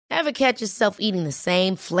Ever catch yourself eating the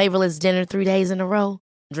same flavorless dinner 3 days in a row?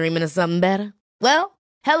 Dreaming of something better? Well,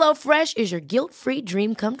 HelloFresh is your guilt-free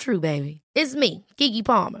dream come true, baby. It's me, Keke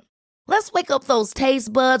Palmer. Let's wake up those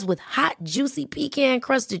taste buds with hot, juicy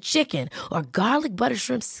pecan-crusted chicken or garlic butter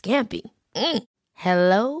shrimp scampi.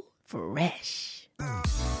 Hello Fresh.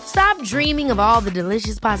 Stop dreaming of all the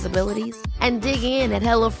delicious possibilities and dig in at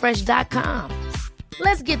HelloFresh.com.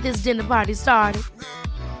 Let's get this dinner party started.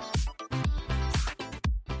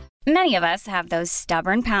 Many of us have those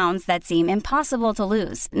stubborn pounds that seem impossible to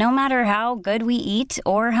lose, no matter how good we eat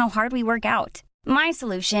or how hard we work out. My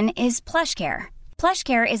solution is PlushCare.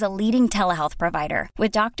 PlushCare is a leading telehealth provider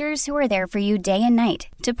with doctors who are there for you day and night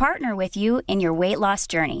to partner with you in your weight loss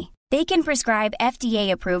journey. They can prescribe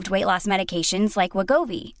FDA-approved weight loss medications like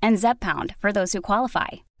Wegovy and Zepbound for those who qualify.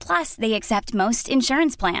 Plus, they accept most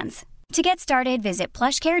insurance plans. To get started, visit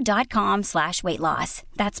plushcare.com/weightloss.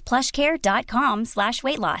 That's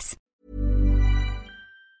plushcare.com/weightloss.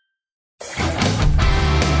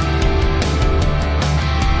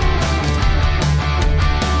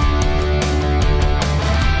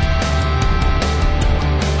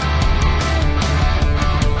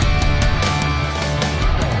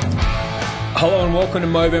 Hello and welcome to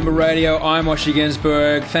Movember Radio. I'm Osher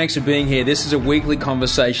Ginsberg. Thanks for being here. This is a weekly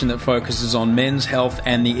conversation that focuses on men's health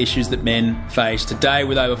and the issues that men face. Today,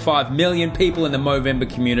 with over 5 million people in the Movember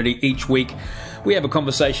community each week, we have a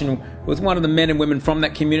conversation with one of the men and women from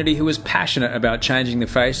that community who is passionate about changing the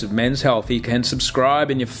face of men's health. You can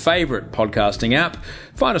subscribe in your favourite podcasting app,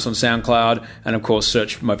 find us on SoundCloud, and of course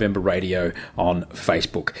search Movember Radio on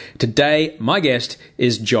Facebook. Today, my guest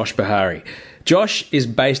is Josh Behari. Josh is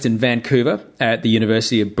based in Vancouver at the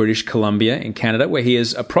University of British Columbia in Canada, where he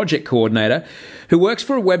is a project coordinator who works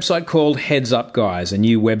for a website called Heads Up Guys, a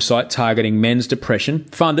new website targeting men's depression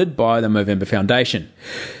funded by the Movember Foundation.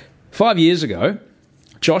 5 years ago,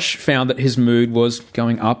 Josh found that his mood was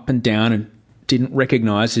going up and down and didn't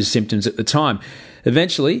recognise his symptoms at the time.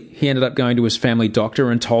 Eventually, he ended up going to his family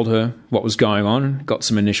doctor and told her what was going on and got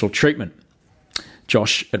some initial treatment.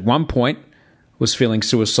 Josh, at one point, was feeling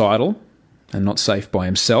suicidal and not safe by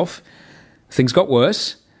himself. Things got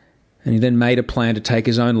worse, and he then made a plan to take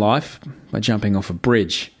his own life by jumping off a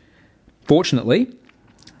bridge. Fortunately,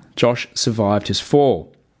 Josh survived his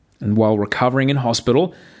fall, and while recovering in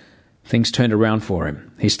hospital, things turned around for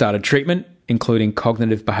him. He started treatment, including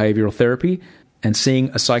cognitive behavioural therapy, and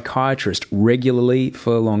seeing a psychiatrist regularly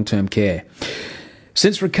for long-term care.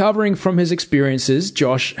 Since recovering from his experiences,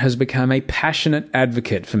 Josh has become a passionate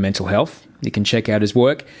advocate for mental health. You can check out his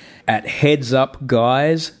work at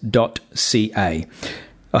headsupguys.ca.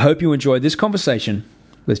 I hope you enjoyed this conversation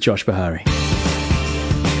with Josh Behari.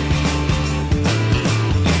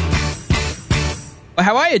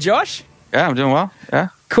 How are you, Josh? Yeah, I'm doing well. Yeah.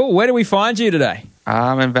 Cool. Where do we find you today?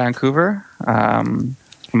 I'm in Vancouver, in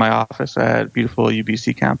my office at beautiful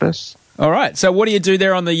UBC campus. All right. So what do you do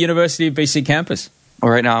there on the University of BC campus?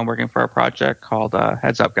 Well, right now I'm working for a project called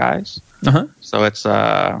Heads Up Guys. Uh-huh. So it's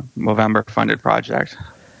a Movember-funded project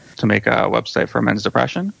to make a website for men's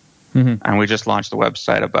depression. Mm-hmm. And we just launched the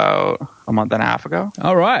website about a month and a half ago.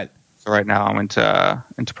 All right. So right now I'm into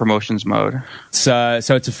promotions mode. So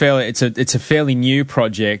it's a fairly new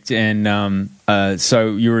project, and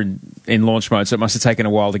so you're in launch mode. So it must have taken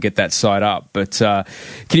a while to get that site up. But can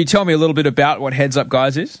you tell me a little bit about what Heads Up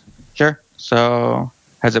Guys is? Sure. So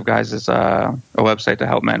Heads Up Guys is a website to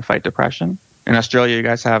help men fight depression. In Australia, you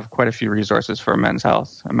guys have quite a few resources for men's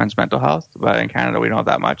health and men's mental health, but in Canada, we don't have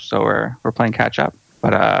that much, so we're playing catch up.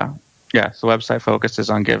 But yeah, so the website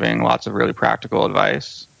focuses on giving lots of really practical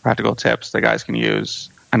advice, practical tips that guys can use,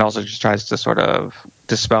 and also just tries to sort of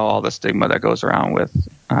dispel all the stigma that goes around with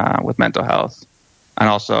mental health, and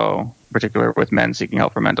also particularly with men seeking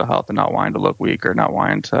help for mental health and not wanting to look weak or not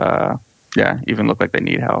wanting to even look like they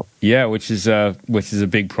need help. Yeah, which is a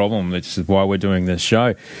big problem, which is why we're doing this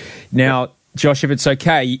show. Now, Josh, if it's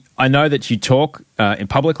okay, I know that you talk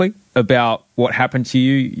publicly about what happened to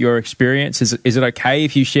you, your experience. Is it okay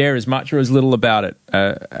if you share as much or as little about it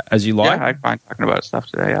as you like? Yeah, I find talking about stuff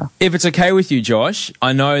today, yeah. If it's okay with you, Josh,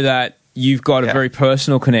 I know that you've got a very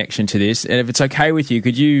personal connection to this, and if it's okay with you,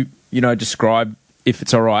 could you describe, if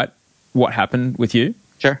it's all right, what happened with you?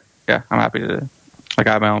 Sure, yeah, I'm happy to. I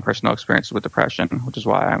have my own personal experiences with depression, which is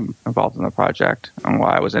why I'm involved in the project and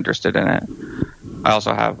why I was interested in it. I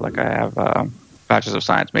also have a Bachelor's of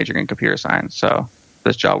Science majoring in computer science, so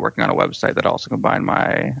this job working on a website that also combined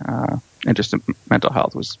my interest in mental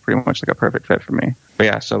health was pretty much like a perfect fit for me. But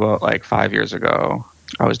yeah, so about 5 years ago,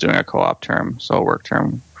 I was doing a co-op term, so a work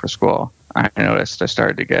term for school. I noticed I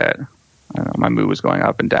started to get, my mood was going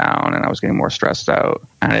up and down, and I was getting more stressed out,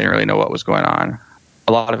 and I didn't really know what was going on.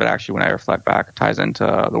 a lot of it actually, when I reflect back, ties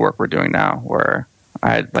into the work we're doing now, where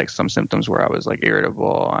I had like some symptoms where I was like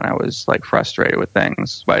irritable and I was like frustrated with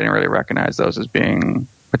things, but I didn't really recognize those as being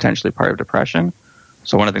potentially part of depression.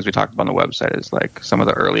 So one of the things we talked about on the website is like some of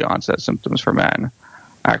the early onset symptoms for men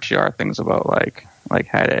actually are things about like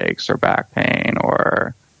headaches or back pain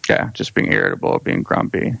or just being irritable, being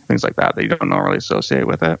grumpy, things like that you don't normally associate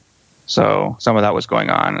with it. So some of that was going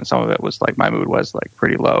on, and some of it was like my mood was like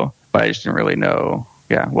pretty low, but I just didn't really know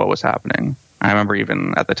what was happening. I remember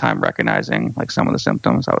even at the time recognizing like some of the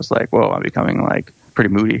symptoms. I was like, whoa, I'm becoming like pretty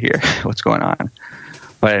moody here. What's going on?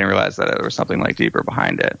 But I didn't realize that there was something like deeper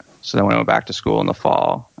behind it. So then when I went back to school in the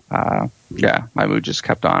fall, my mood just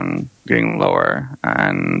kept on getting lower,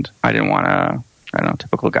 and I didn't want to,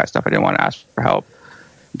 typical guy stuff. I didn't want to ask for help.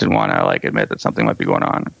 Didn't want to like admit that something might be going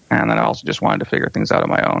on. And then I also just wanted to figure things out on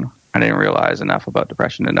my own. I didn't realize enough about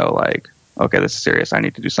depression to know like, okay, this is serious. I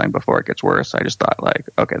need to do something before it gets worse. I just thought like,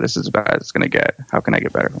 okay, this is as bad as it's going to get. How can I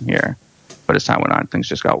get better from here? But as time went on, things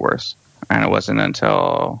just got worse. And it wasn't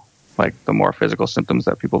until like the more physical symptoms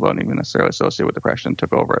that people don't even necessarily associate with depression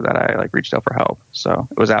took over that I like reached out for help. So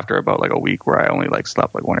it was after about like a week where I only like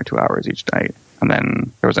slept like 1 or 2 hours each night. And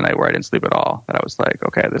then there was a night where I didn't sleep at all that I was like,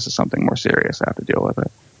 okay, this is something more serious. I have to deal with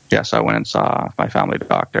it. Yeah, so I went and saw my family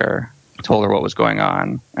doctor, told her what was going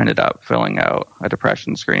on, ended up filling out a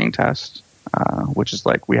depression screening test, which is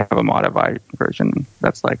like, we have a modified version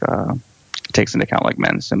that's like, takes into account like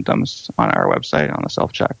men's symptoms on our website on the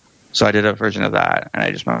self-check. So I did a version of that, and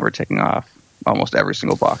I just remember ticking off almost every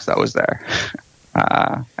single box that was there.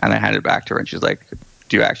 And I handed it back to her, and she's like,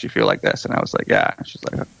 do you actually feel like this? And I was like, yeah. And she's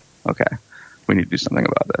like, okay, we need to do something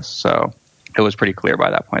about this. So it was pretty clear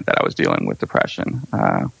by that point that I was dealing with depression.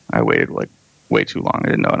 I waited like way too long. I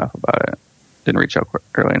didn't know enough about it. Didn't reach out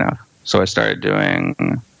early enough. So I started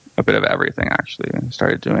doing a bit of everything, actually. I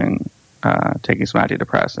started doing, taking some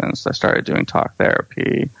antidepressants. I started doing talk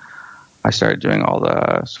therapy. I started doing all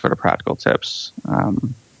the sort of practical tips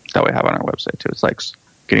that we have on our website too. It's like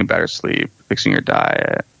getting better sleep, fixing your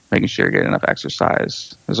diet, making sure you're getting enough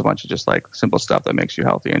exercise. There's a bunch of just like simple stuff that makes you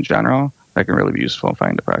healthy in general that can really be useful in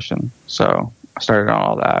fighting depression. So I started on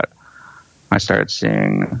all that. I started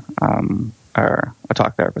seeing a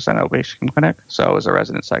talk therapist at an outpatient clinic. So I was a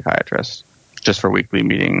resident psychiatrist just for weekly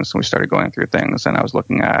meetings, and we started going through things, and I was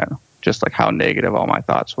looking at just like how negative all my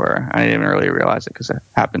thoughts were. I didn't even really realize it because it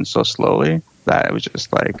happened so slowly that it was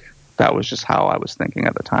just like, that was just how I was thinking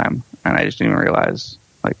at the time. And I just didn't even realize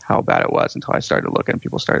like how bad it was until I started to look and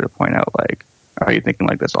people started to point out like, are you thinking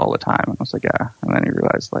like this all the time? And I was like, yeah. And then you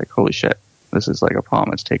realize like, holy shit, this is like a problem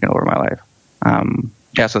that's taken over my life.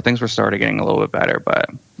 So things were started getting a little bit better, but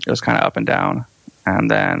it was kind of up and down. And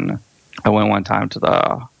then I went one time to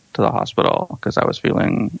the hospital because I was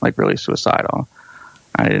feeling like really suicidal.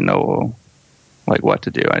 I didn't know like what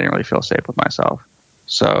to do. I didn't really feel safe with myself.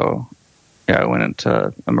 So I went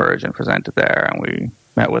into Emerge and presented there, and we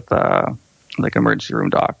met with the like emergency room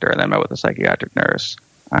doctor, and then met with a psychiatric nurse,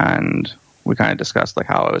 and we kind of discussed like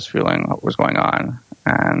how I was feeling, what was going on.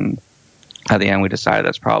 And at the end we decided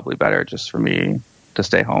that's probably better just for me to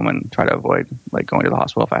stay home and try to avoid like going to the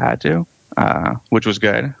hospital if I had to, which was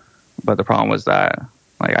good. But the problem was that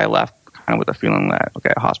like I left kind of with a feeling that,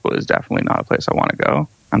 okay, a hospital is definitely not a place I want to go.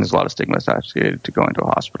 And there's a lot of stigma associated to going to a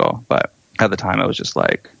hospital. But at the time I was just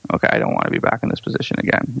like, okay, I don't want to be back in this position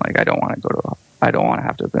again. Like I don't want to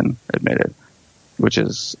have to have been admitted, which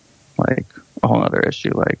is like a whole other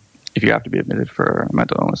issue. Like if you have to be admitted for a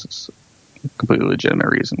mental illness, it's a completely legitimate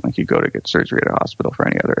reason. Like you go to get surgery at a hospital for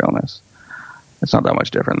any other illness. It's not that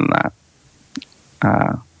much different than that.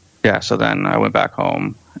 So then I went back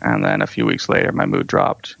home, and then a few weeks later, my mood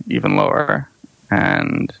dropped even lower,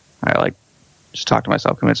 and I like just talked to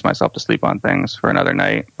myself, convinced myself to sleep on things for another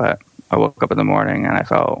night. But I woke up in the morning and I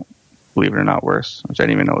felt, believe it or not, worse, which I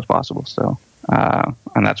didn't even know was possible still.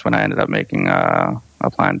 And that's when I ended up making a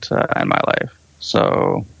plan to end my life.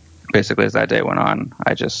 So basically, as that day went on,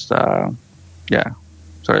 I just sort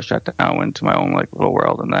of shut down, went to my own like little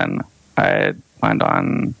world, and then I had planned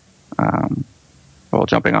on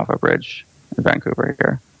jumping off a bridge in Vancouver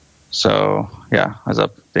here. So as the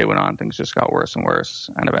day went on, things just got worse and worse,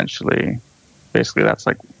 and eventually, basically, that's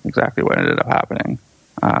like exactly what ended up happening.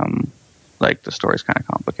 Like the story's kind of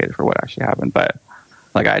complicated for what actually happened, but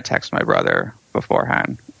like I texted my brother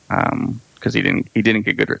beforehand because he didn't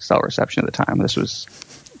get good cell reception at the time. This was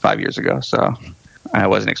 5 years ago, so I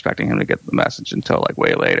wasn't expecting him to get the message until like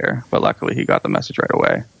way later. But luckily, he got the message right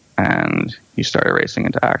away, and he started racing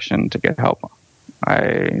into action to get help.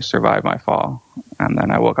 I survived my fall, and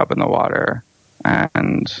then I woke up in the water,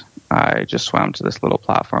 and I just swam to this little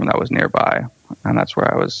platform that was nearby, and that's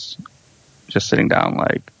where I was just sitting down,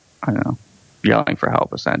 like, I don't know, yelling for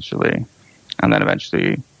help, essentially. And then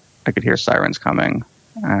eventually I could hear sirens coming.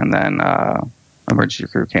 And then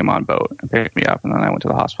emergency crew came on boat and picked me up. And then I went to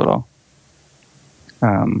the hospital.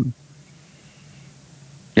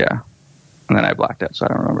 Yeah. And then I blacked out, so I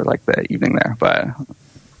don't remember, like, the evening there. But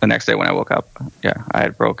the next day when I woke up, yeah, I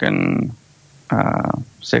had broken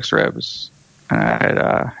 6 ribs. And I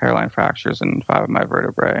had hairline fractures in 5 of my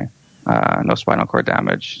vertebrae. No spinal cord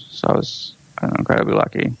damage. So I was incredibly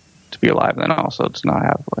lucky to be alive, and then also to not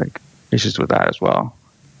have, like, issues with that as well.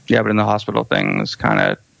 Yeah, but in the hospital, things kind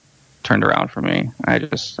of turned around for me. I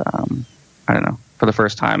just, I don't know, for the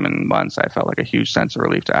first time in months, I felt like a huge sense of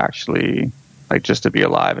relief to actually, like, just to be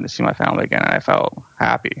alive and to see my family again. And I felt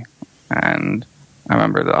happy. And I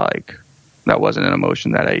remember that, like, that wasn't an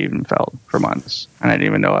emotion that I even felt for months. And I didn't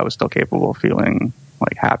even know I was still capable of feeling,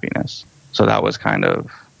 like, happiness. So that was kind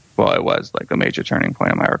of, well, it was, like, a major turning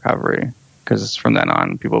point in my recovery. Because from then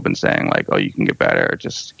on, people have been saying, like, oh, you can get better,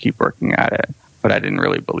 just keep working at it. But I didn't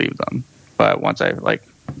really believe them. But once I, like,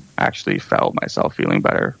 actually felt myself feeling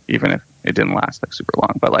better, even if it didn't last, like, super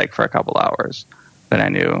long, but, like, for a couple hours, then I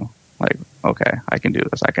knew, like, okay, I can do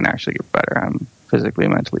this. I can actually get better. I'm physically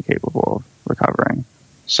and mentally capable of recovering.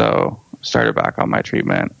 So started back on my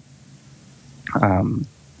treatment,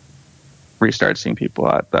 restarted seeing people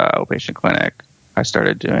at the outpatient clinic. I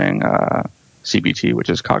started doing CBT, which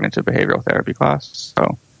is cognitive behavioral therapy class.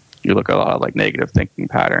 So you look at a lot of, like, negative thinking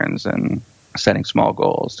patterns and setting small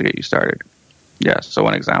goals to get you started. Yeah, so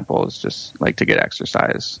one example is just, like, to get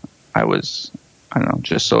exercise. I was, I don't know,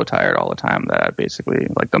 just so tired all the time that I basically,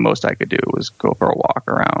 like, the most I could do was go for a walk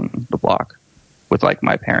around the block with, like,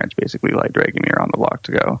 my parents basically, like, dragging me around the block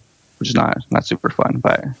to go, which is not super fun,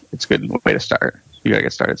 but it's a good way to start. You gotta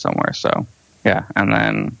get started somewhere. So yeah, and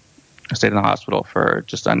then I stayed in the hospital for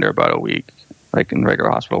just under about a week, like, in regular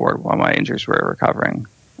hospital ward while my injuries were recovering.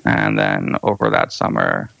 And then over that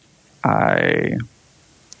summer, I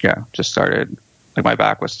just started, like, my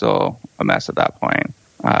back was still a mess at that point,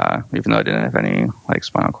 even though I didn't have any, like,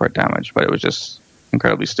 spinal cord damage, but it was just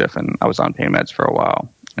incredibly stiff, and I was on pain meds for a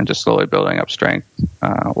while and just slowly building up strength,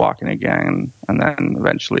 walking again. And then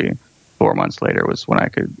eventually 4 months later was when I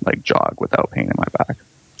could, like, jog without pain in my back.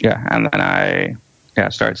 Yeah. And then I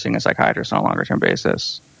started seeing a psychiatrist on a longer term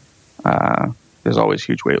basis. There's always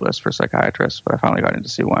huge wait lists for psychiatrists, but I finally got in to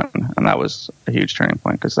see one, and that was a huge turning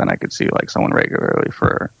point because then I could see, like, someone regularly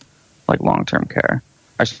for, like, long-term care.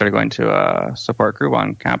 I started going to a support group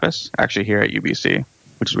on campus, actually here at UBC,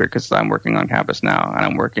 which is weird because I'm working on campus now, and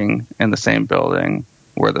I'm working in the same building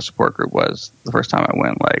where the support group was the first time I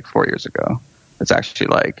went, like, 4 years ago. It's actually,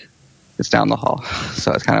 like, it's down the hall,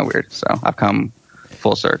 so it's kind of weird. So I've come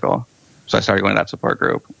full circle. So I started going to that support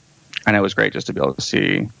group, and it was great just to be able to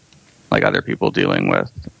see, like, other people dealing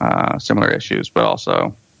with similar issues, but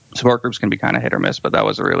also support groups can be kind of hit or miss, but that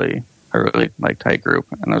was a really like, tight group,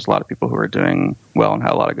 and there's a lot of people who were doing well and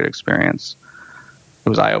had a lot of good experience. It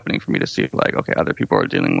was eye-opening for me to see, like, okay, other people are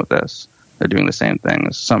dealing with this. They're doing the same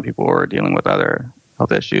things. Some people were dealing with other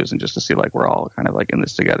health issues, and just to see, like, we're all kind of, like, in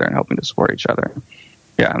this together and helping to support each other.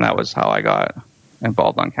 Yeah, and that was how I got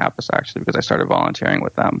involved on campus, actually, because I started volunteering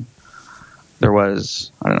with them. There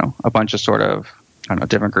was, I don't know, a bunch of sort of, I don't know,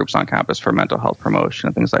 different groups on campus for mental health promotion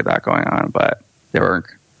and things like that going on, but they weren't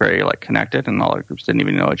very, like, connected, and all the groups didn't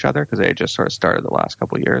even know each other because they had just sort of started the last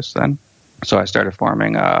couple of years then. So I started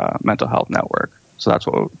forming a mental health network. So that's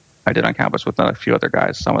what I did on campus with a few other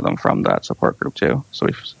guys, some of them from that support group too. So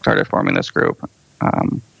we started forming this group,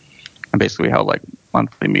 and basically we held, like,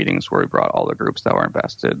 monthly meetings where we brought all the groups that were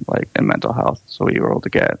invested, like, in mental health. So we were able to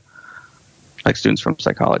get, like, students from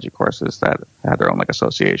psychology courses that had their own, like,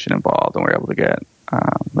 association involved, and we were able to get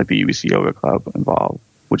like the UBC Yoga Club involved,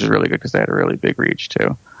 which is really good because they had a really big reach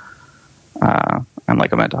too. And,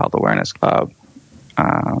 like, a mental health awareness club,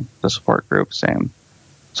 the support group, same.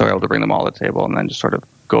 So we were able to bring them all to the table and then just sort of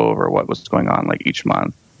go over what was going on, like, each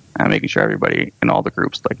month, and making sure everybody in all the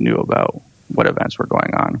groups, like, knew about what events were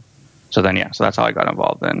going on. So then, so that's how I got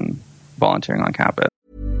involved in volunteering on campus.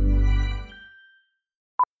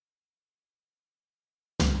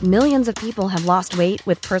 Millions of people have lost weight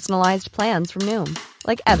with personalized plans from Noom.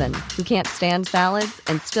 Like Evan, who can't stand salads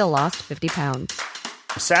and still lost 50 pounds.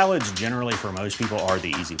 Salads generally for most people are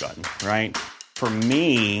the easy button, right? For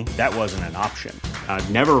me, that wasn't an option. I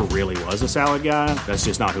never really was a salad guy. That's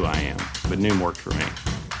just not who I am. But Noom worked for me.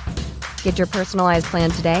 Get your personalized plan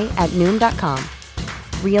today at Noom.com.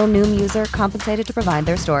 Real Noom user compensated to provide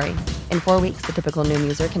their story. In 4 weeks, the typical Noom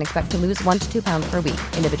user can expect to lose 1 to 2 pounds per week.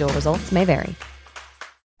 Individual results may vary.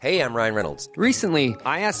 Hey, I'm Ryan Reynolds. Recently,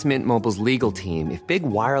 I asked Mint Mobile's legal team if big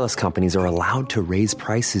wireless companies are allowed to raise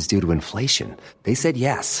prices due to inflation. They said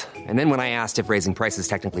yes. And then when I asked if raising prices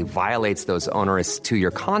technically violates those onerous two-year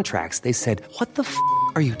contracts, they said, "What the f***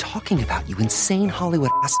 are you talking about, you insane Hollywood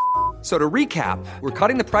ass?" So to recap, we're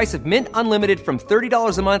cutting the price of Mint Unlimited from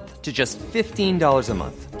 $30 a month to just $15 a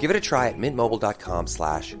month. Give it a try at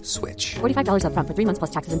mintmobile.com/switch. $45 up front for 3 months plus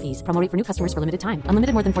taxes and fees. Promo rate for new customers for limited time.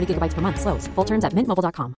 Unlimited more than 40 gigabytes per month. Slows full terms at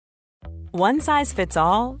mintmobile.com. One size fits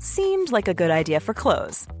all seemed like a good idea for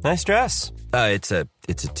clothes. Nice dress. It's a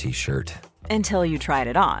t-shirt. Until you tried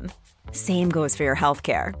it on. Same goes for your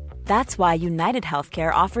healthcare. That's why United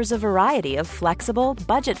Healthcare offers a variety of flexible,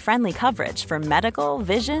 budget-friendly coverage for medical,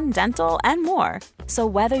 vision, dental, and more. So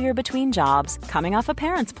whether you're between jobs, coming off a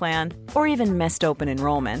parent's plan, or even missed open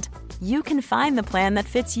enrollment, you can find the plan that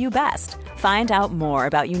fits you best. Find out more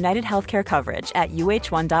about United Healthcare coverage at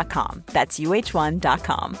uh1.com. That's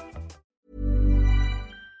uh1.com.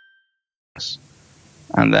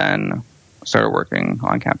 And then started working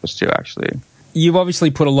on campus too, actually. You've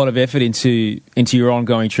obviously put a lot of effort into your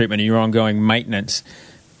ongoing treatment and your ongoing maintenance.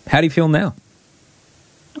 How do you feel now?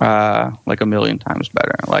 Like a million times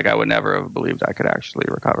better. Like I would never have believed I could actually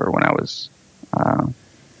recover when I was,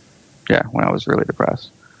 when I was really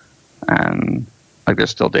depressed. And like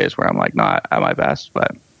there's still days where I'm like not at my best,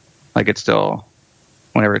 but like it's still,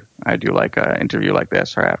 whenever I do like an interview like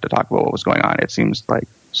this or I have to talk about what was going on, it seems like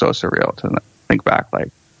so surreal to think back.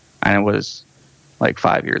 Like, and it was like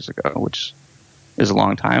 5 years ago, which is a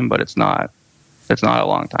long time, but it's not a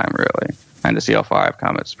long time really. And to see how far I've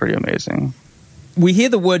come, it's pretty amazing. We hear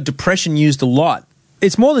the word depression used a lot.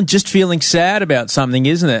 It's more than just feeling sad about something,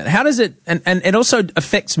 isn't it? How does it, and it also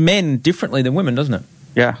affects men differently than women, doesn't it?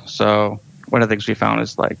 Yeah. So one of the things we found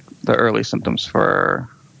is like the early symptoms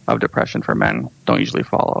of depression for men don't usually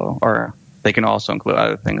follow, or they can also include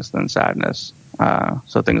other things than sadness.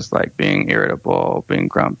 So things like being irritable, being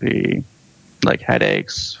grumpy, like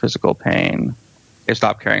headaches, physical pain. They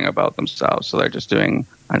stop caring about themselves. So they're just doing,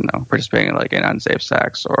 participating like in unsafe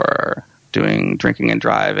sex or doing drinking and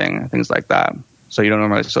driving, things like that. So you don't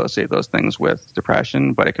normally associate those things with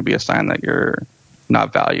depression, but it could be a sign that you're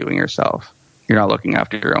not valuing yourself. You're not looking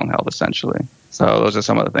after your own health, essentially. So those are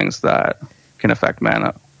some of the things that can affect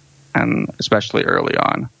men, and especially early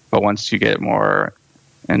on. But once you get more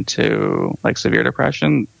into like severe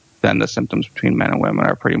depression, then the symptoms between men and women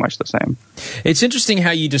are pretty much the same. It's interesting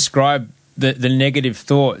how you describe the negative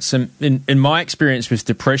thoughts. And in my experience with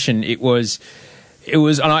depression, it was,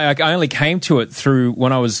 and I only came to it through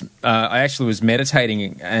when I actually was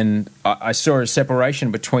meditating, and I saw a separation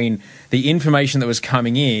between the information that was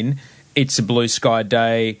coming in. It's a blue sky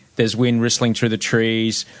day. There's wind whistling through the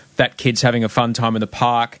trees. That kid's having a fun time in the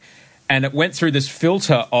park. And it went through this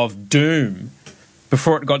filter of doom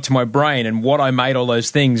before it got to my brain. And what I made all those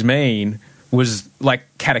things mean was like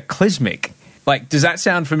cataclysmic. Like, does that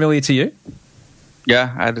sound familiar to you?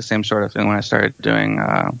 Yeah, I had the same sort of thing when I started doing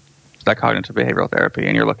that cognitive behavioral therapy.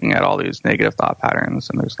 And you're looking at all these negative thought patterns.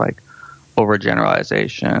 And there's like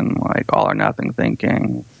overgeneralization, like all or nothing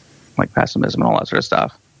thinking, like pessimism and all that sort of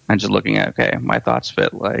stuff. And just looking at, okay, my thoughts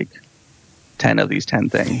fit like 10 of these 10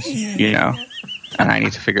 things, and I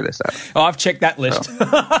need to figure this out. Oh, I've checked that list. So,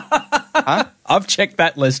 huh? I've checked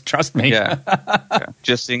that list, trust me. Yeah.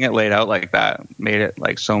 Just seeing it laid out like that made it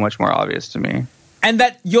like so much more obvious to me. And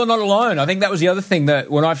that you're not alone. I think that was the other thing,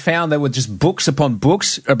 that when I found there were just books upon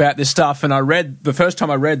books about this stuff, and the first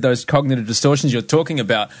time I read those cognitive distortions you're talking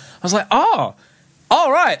about, I was like, oh,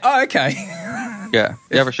 right. Oh, okay. Yeah,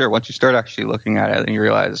 for sure. Once you start actually looking at it and you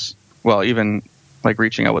realize, well, even like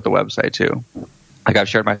reaching out with the website too. Like I've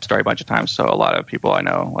shared my story a bunch of times, so a lot of people I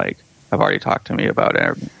know like have already talked to me about it,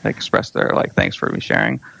 or like expressed their like thanks for me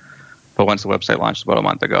sharing. But once the website launched about a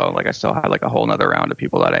month ago, like I still had like a whole nother round of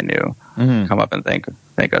people that I knew come up and thank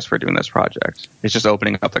us for doing this project. It's just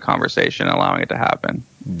opening up the conversation and allowing it to happen.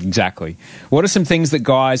 Exactly. What are some things that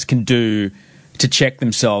guys can do to check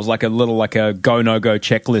themselves, like a go, no-go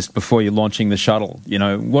checklist before you're launching the shuttle?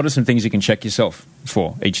 What are some things you can check yourself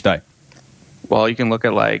for each day? Well, you can look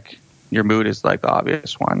at like your mood is like the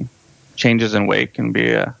obvious one. Changes in weight can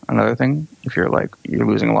be another thing. If you're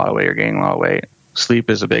losing a lot of weight or gaining a lot of weight. Sleep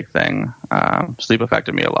is a big thing. Sleep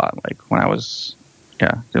affected me a lot. Like when I was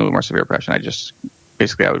dealing with more severe depression, I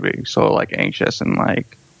would be so like anxious and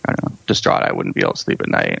like, I don't know, distraught. I wouldn't be able to sleep at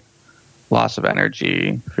night. Loss of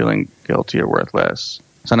energy, feeling guilty or worthless.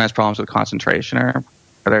 Sometimes problems with concentration are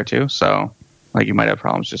there too. So like you might have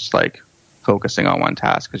problems just like focusing on one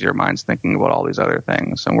task because your mind's thinking about all these other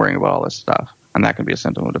things and worrying about all this stuff. And that can be a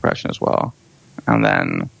symptom of depression as well. And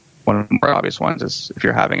then one of the more obvious ones is if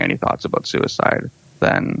you're having any thoughts about suicide.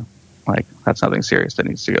 then like that's nothing serious that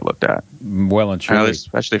needs to get looked at. Well and truly.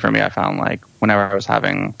 Especially for me, I found like whenever I was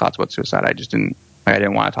having thoughts about suicide, I didn't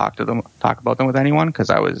want to talk about them with anyone because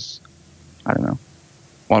I was, I don't know,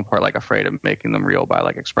 one part like afraid of making them real by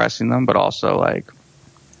like expressing them, but also like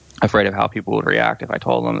afraid of how people would react if I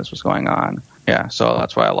told them this was going on. Yeah, so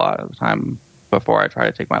that's why a lot of the time before I try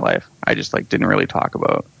to take my life, I just like didn't really talk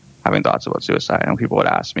about having thoughts about suicide. And when people would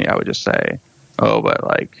ask me, I would just say, oh, but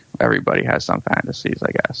like everybody has some fantasies,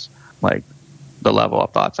 I guess. Like the level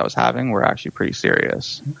of thoughts I was having were actually pretty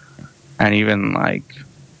serious. And even like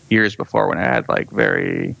years before when I had like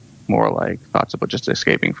very more like thoughts about just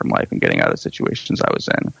escaping from life and getting out of the situations I was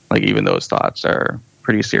in, like even those thoughts are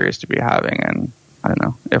pretty serious to be having. And I don't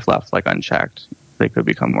know, if left like unchecked, they could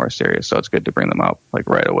become more serious. So it's good to bring them up like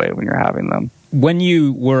right away when you're having them. When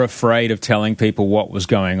you were afraid of telling people what was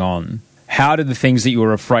going on, how did the things that you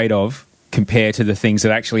were afraid of compare to the things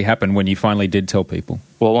that actually happened when you finally did tell people?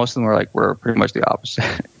 Well, most of them were pretty much the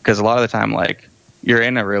opposite. Because a lot of the time, like, you're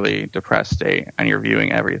in a really depressed state and you're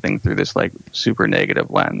viewing everything through this like super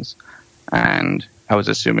negative lens. And I was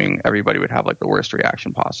assuming everybody would have like the worst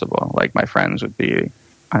reaction possible. Like my friends would be,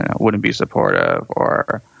 I don't know, wouldn't be supportive,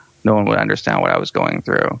 or no one would understand what I was going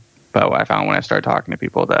through. But I found when I started talking to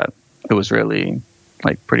people that it was really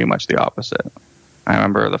like pretty much the opposite. I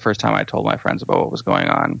remember the first time I told my friends about what was going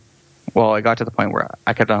on, well, I got to the point where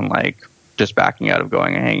I kept on like just backing out of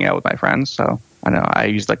going and hanging out with my friends. So I don't know, I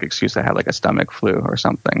used like excuse I had like a stomach flu or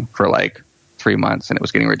something for like 3 months, and it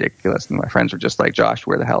was getting ridiculous. And my friends were just like, Josh,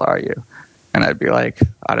 where the hell are you? And I'd be like,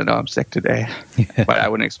 I don't know, I'm sick today. But I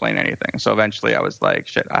wouldn't explain anything. So eventually I was like,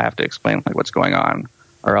 shit, I have to explain like what's going on,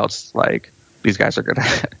 or else like these guys are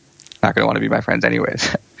not gonna want to be my friends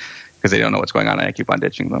anyways because they don't know what's going on and I keep on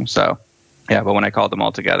ditching them. So yeah, but when I called them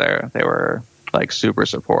all together, they were like super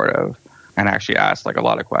supportive and actually asked like a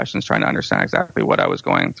lot of questions trying to understand exactly what I was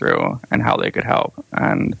going through and how they could help.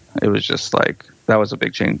 And it was just like, that was a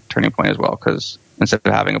big turning point as well, because instead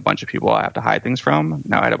of having a bunch of people I have to hide things from,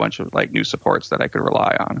 now I had a bunch of like new supports that I could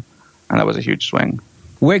rely on. And that was a huge swing.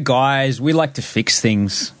 We're guys, we like to fix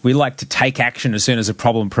things. We like to take action as soon as a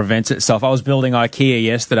problem presents itself. I was building IKEA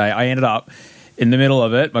yesterday. I ended up in the middle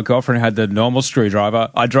of it. My girlfriend had the normal screwdriver.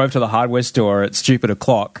 I drove to the hardware store at stupid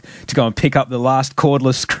o'clock to go and pick up the last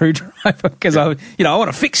cordless screwdriver because I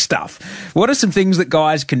want to fix stuff. What are some things that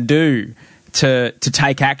guys can do to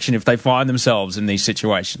take action if they find themselves in these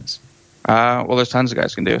situations? Well, there's tons of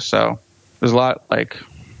guys can do. So there's a lot like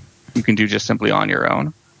you can do just simply on your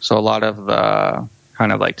own. So a lot of the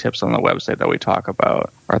kind of like tips on the website that we talk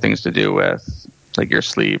about are things to do with like your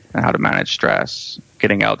sleep and how to manage stress,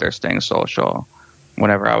 getting out there, staying social.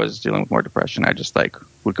 Whenever I was dealing with more depression, I just like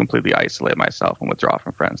would completely isolate myself and withdraw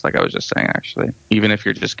from friends. Like I was just saying, actually, even if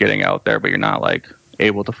you're just getting out there, but you're not like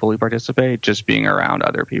able to fully participate, just being around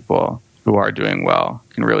other people who are doing well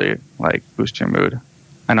can really like boost your mood.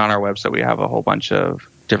 And on our website, we have a whole bunch of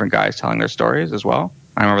different guys telling their stories as well.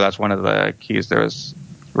 I remember that's one of the keys. There was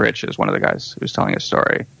Rich is one of the guys who was telling his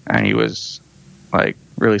story, and he was like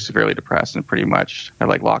really severely depressed and pretty much had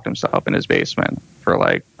like locked himself in his basement for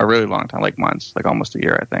like a really long time, like months, like almost a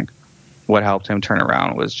year, I think. What helped him turn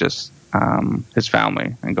around was just his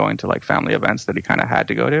family and going to like family events that he kind of had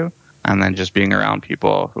to go to, and then just being around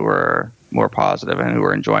people who were more positive and who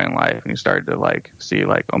were enjoying life. And he started to like see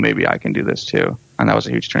like, oh, maybe I can do this too. And that was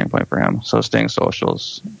a huge turning point for him. So staying social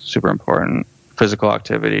is super important. Physical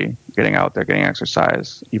activity, getting out there, getting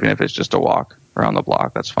exercise, even if it's just a walk around the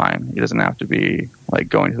block, that's fine. He doesn't have to be like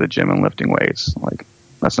going to the gym and lifting weights. Like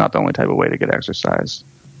that's not the only type of way to get exercise.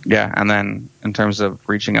 Yeah. And then in terms of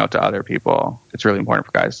reaching out to other people, it's really important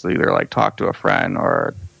for guys to either like talk to a friend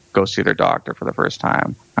or go see their doctor for the first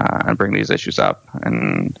time and bring these issues up.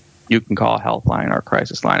 And you can call a Healthline or a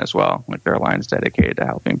crisis line as well. Like there are lines dedicated to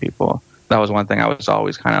helping people. That was one thing I was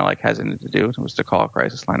always kind of like hesitant to do, was to call a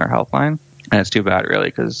crisis line or Healthline. And it's too bad, really,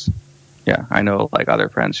 because, yeah, I know like other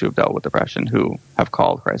friends who have dealt with depression who have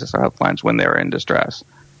called crisis or helplines when they were in distress,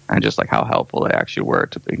 and just like how helpful they actually were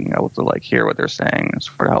to being able to like hear what they're saying and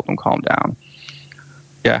sort of help them calm down.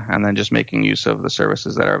 Yeah, and then just making use of the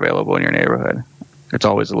services that are available in your neighborhood. It's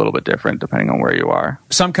always a little bit different depending on where you are.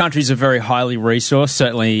 Some countries are very highly resourced,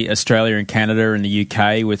 certainly Australia and Canada and the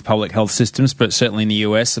UK with public health systems, but certainly in the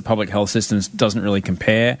US, the public health systems doesn't really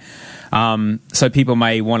compare. So people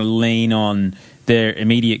may want to lean on their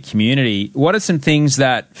immediate community. What are some things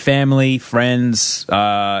that family, friends,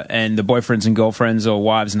 and the boyfriends and girlfriends or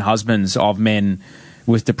wives and husbands of men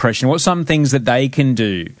with depression, what are some things that they can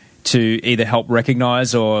do to either help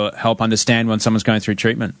recognize or help understand when someone's going through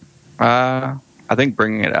treatment? I think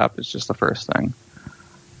bringing it up is just the first thing.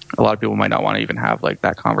 A lot of people might not want to even have like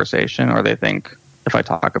that conversation, or they think if I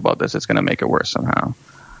talk about this, it's going to make it worse somehow.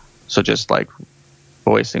 So just like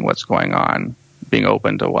voicing what's going on, being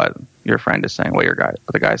open to what your friend is saying, what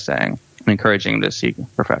the guy's saying, encouraging him to seek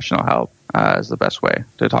professional help is the best way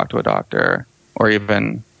to talk to a doctor, or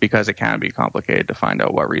even, because it can be complicated, to find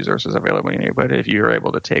out what resources are available in your neighborhood. If you're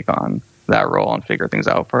able to take on that role and figure things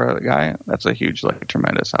out for a guy, that's a huge, like,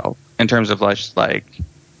 tremendous help. In terms of like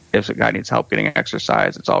if a guy needs help getting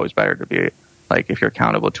exercise, it's always better to be like, if you're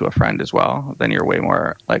accountable to a friend as well, then you're way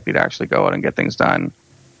more likely to actually go out and get things done.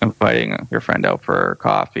 Inviting your friend out for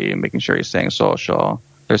coffee and making sure he's staying social.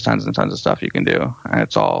 There's tons and tons of stuff you can do, and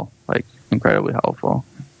it's all like incredibly helpful.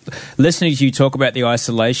 Listening to you talk about the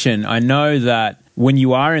isolation, I know that when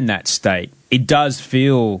you are in that state, it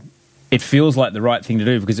feels like the right thing to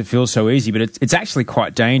do because it feels so easy, but it's actually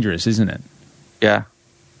quite dangerous, isn't it? Yeah.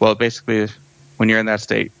 Well, basically, when you're in that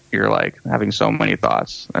state, you're like having so many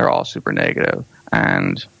thoughts. They're all super negative.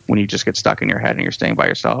 And when you just get stuck in your head and you're staying by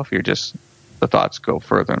yourself, the thoughts go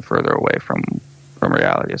further and further away from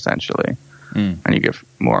reality, essentially. And you get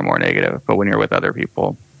more and more negative. But when you're with other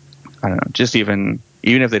people, I don't know, just even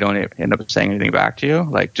if they don't end up saying anything back to you,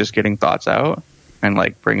 like just getting thoughts out and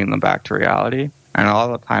like bringing them back to reality. And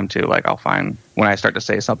all the time too, like I'll find when I start to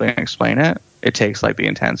say something and explain it, it takes like the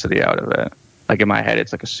intensity out of it. Like in my head,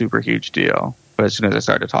 it's like a super huge deal. But as soon as I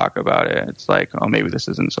start to talk about it, it's like, oh, maybe this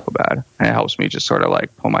isn't so bad. And it helps me just sort of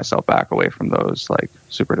like pull myself back away from those like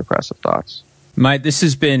super depressive thoughts. Mate, this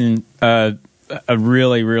has been a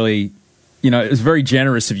really, really, it was very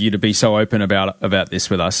generous of you to be so open about this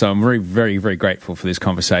with us. So I'm very, very, very grateful for this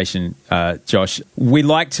conversation, Josh. We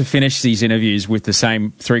like to finish these interviews with the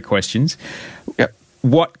same 3 questions. Yep.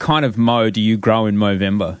 What kind of mo do you grow in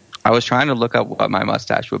Movember? I was trying to look up what my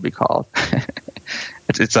mustache would be called.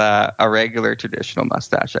 It's a regular traditional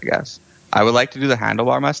mustache, I guess. I would like to do the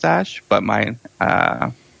handlebar mustache, but my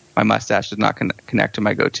mustache does not connect to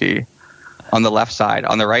my goatee. On the left side,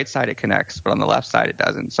 on the right side it connects, but on the left side it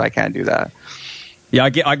doesn't, so I can't do that. Yeah, I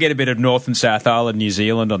get a bit of North and South Island, New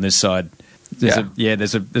Zealand on this side. There's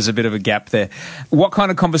a bit of a gap there. What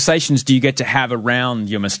kind of conversations do you get to have around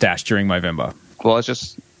your mustache during Movember? Well, it's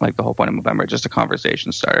just like the whole point of Movember, just a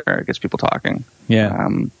conversation starter. It gets people talking. Yeah.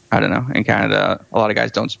 I don't know. In Canada, a lot of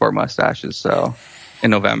guys don't sport mustaches, so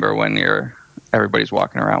in November when everybody's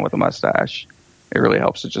walking around with a mustache, it really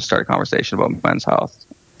helps to just start a conversation about men's health.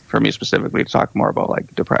 For me specifically, to talk more about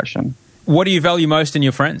like depression. What do you value most in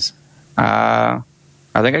your friends? I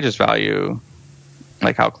think I just value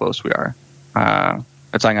like how close we are.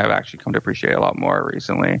 It's something I've actually come to appreciate a lot more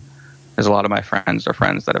recently. There's a lot of my friends are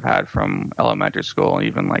friends that I've had from elementary school and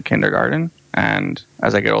even like kindergarten. And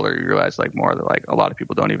as I get older, you realize like more that like a lot of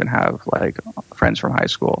people don't even have like friends from high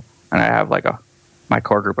school. And I have like my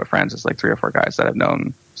core group of friends is like 3 or 4 guys that I've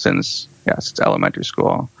known since elementary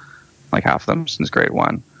school, like half of them since grade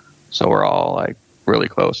 1. So we're all like really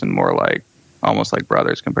close and more like almost like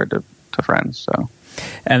brothers compared to friends. So.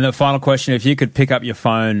 And the final question, if you could pick up your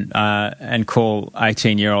phone and call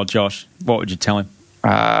 18-year-old Josh, what would you tell him?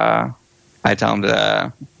 I tell him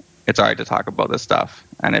it's all right to talk about this stuff.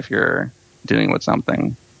 And if you're dealing with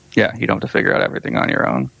something, you don't have to figure out everything on your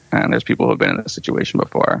own. And there's people who have been in this situation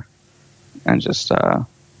before. And just,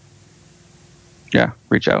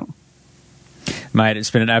 reach out. Mate,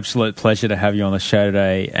 it's been an absolute pleasure to have you on the show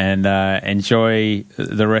today, and enjoy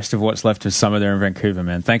the rest of what's left of summer there in Vancouver,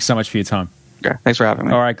 man. Thanks so much for your time. Okay, thanks for having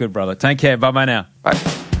me. All right, good brother. Take care. Bye-bye now. Bye.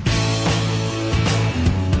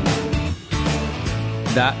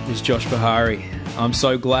 That was Josh Behari. I'm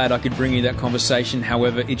so glad I could bring you that conversation.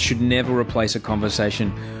 However, it should never replace a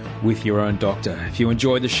conversation with your own doctor. If you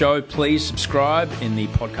enjoyed the show, please subscribe in the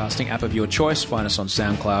podcasting app of your choice. Find us on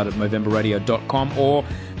SoundCloud at MovemberRadio.com or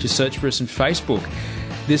just search for us on Facebook.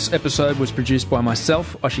 This episode was produced by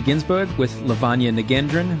myself, Osher Ginsberg, with Lavanya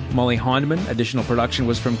Nagendran, Molly Hindman. Additional production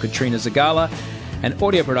was from Katrina Zagala, and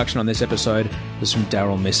audio production on this episode was from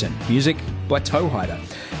Daryl Misson. Music by Toehider.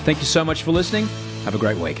 Thank you so much for listening. Have a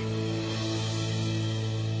great week.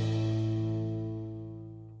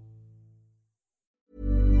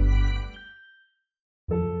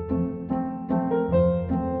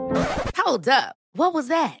 Hold up. What was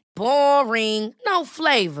that? Boring. No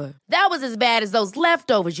flavor. That was as bad as those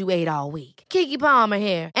leftovers you ate all week. Keke Palmer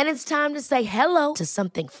here. And it's time to say hello to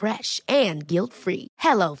something fresh and guilt-free.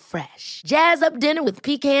 Hello Fresh. Jazz up dinner with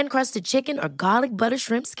pecan-crusted chicken or garlic butter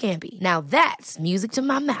shrimp scampi. Now that's music to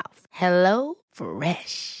my mouth. Hello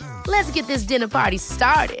Fresh. Let's get this dinner party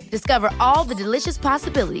started. Discover all the delicious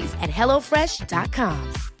possibilities at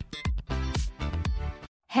HelloFresh.com.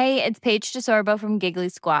 Hey, it's Paige DeSorbo from Giggly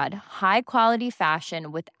Squad. High quality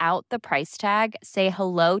fashion without the price tag. Say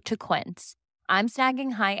hello to Quince. I'm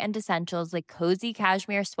snagging high-end essentials like cozy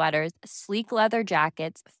cashmere sweaters, sleek leather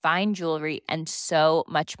jackets, fine jewelry, and so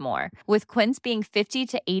much more. With Quince being 50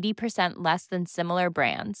 to 80% less than similar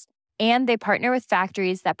brands. And they partner with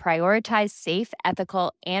factories that prioritize safe,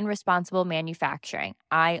 ethical, and responsible manufacturing.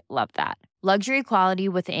 I love that. Luxury quality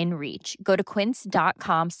within reach. Go to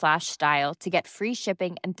quince.com/style to get free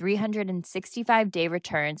shipping and 365-day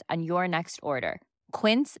returns on your next order.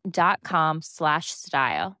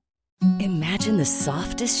 Quince.com/style. Imagine the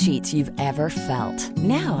softest sheets you've ever felt.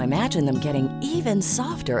 Now imagine them getting even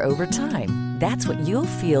softer over time. That's what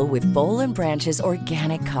you'll feel with Boll & Branch's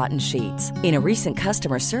organic cotton sheets. In a recent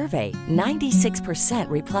customer survey, 96%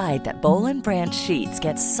 replied that Boll & Branch sheets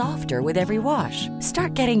get softer with every wash.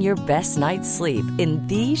 Start getting your best night's sleep in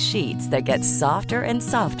these sheets that get softer and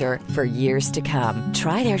softer for years to come.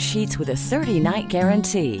 Try their sheets with a 30-night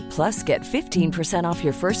guarantee. Plus, get 15% off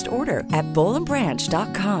your first order at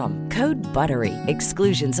bollandbranch.com. Code BUTTERY.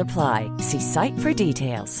 Exclusions apply. See site for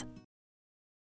details.